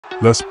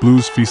Les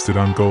Blues feasted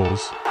on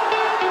goals.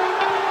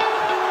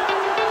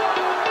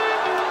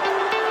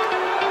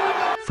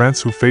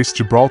 France who faced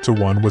Gibraltar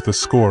won with a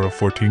score of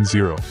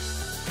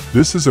 14-0.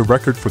 This is a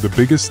record for the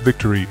biggest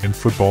victory in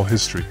football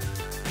history.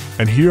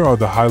 And here are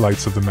the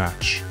highlights of the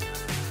match.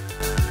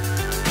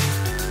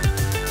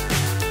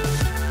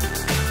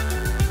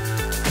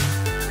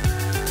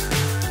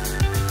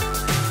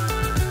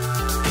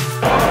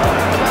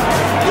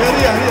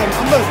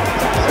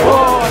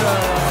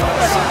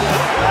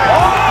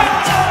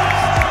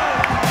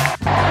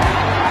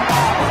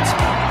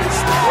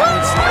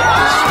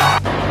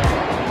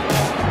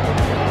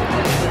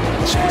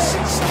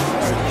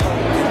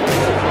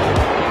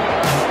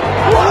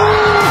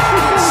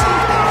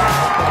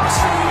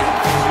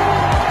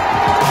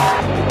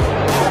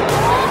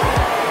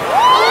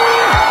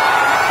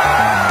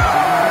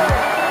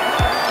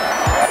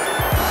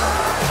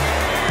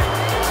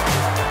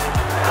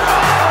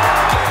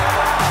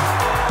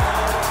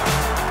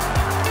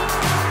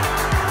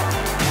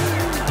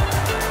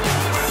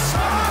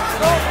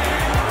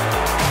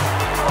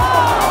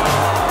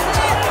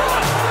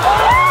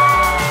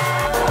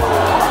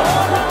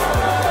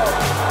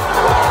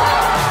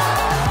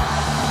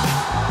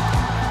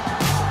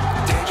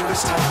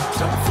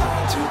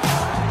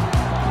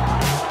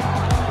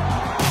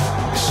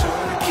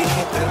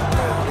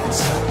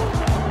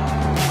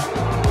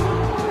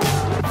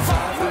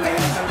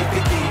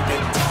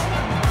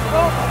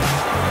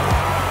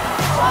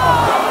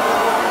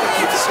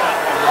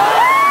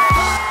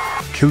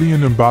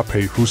 Kylian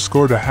Mbappe, who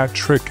scored a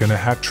hat-trick and a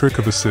hat-trick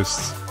of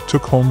assists,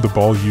 took home the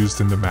ball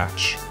used in the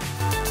match.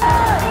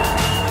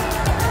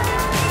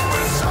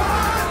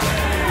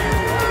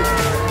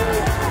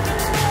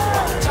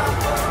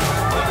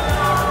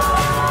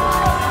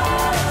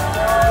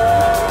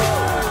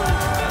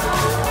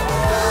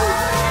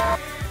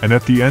 And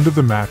at the end of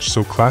the match,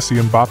 so classy,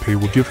 Mbappe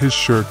will give his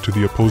shirt to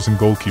the opposing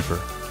goalkeeper.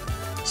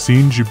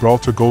 Seen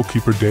Gibraltar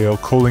goalkeeper Dayle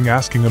Coleing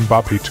asking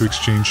Mbappe to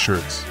exchange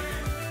shirts.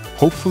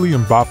 Hopefully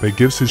Mbappe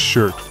gives his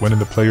shirt when in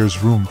the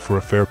players' room for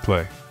a fair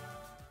play.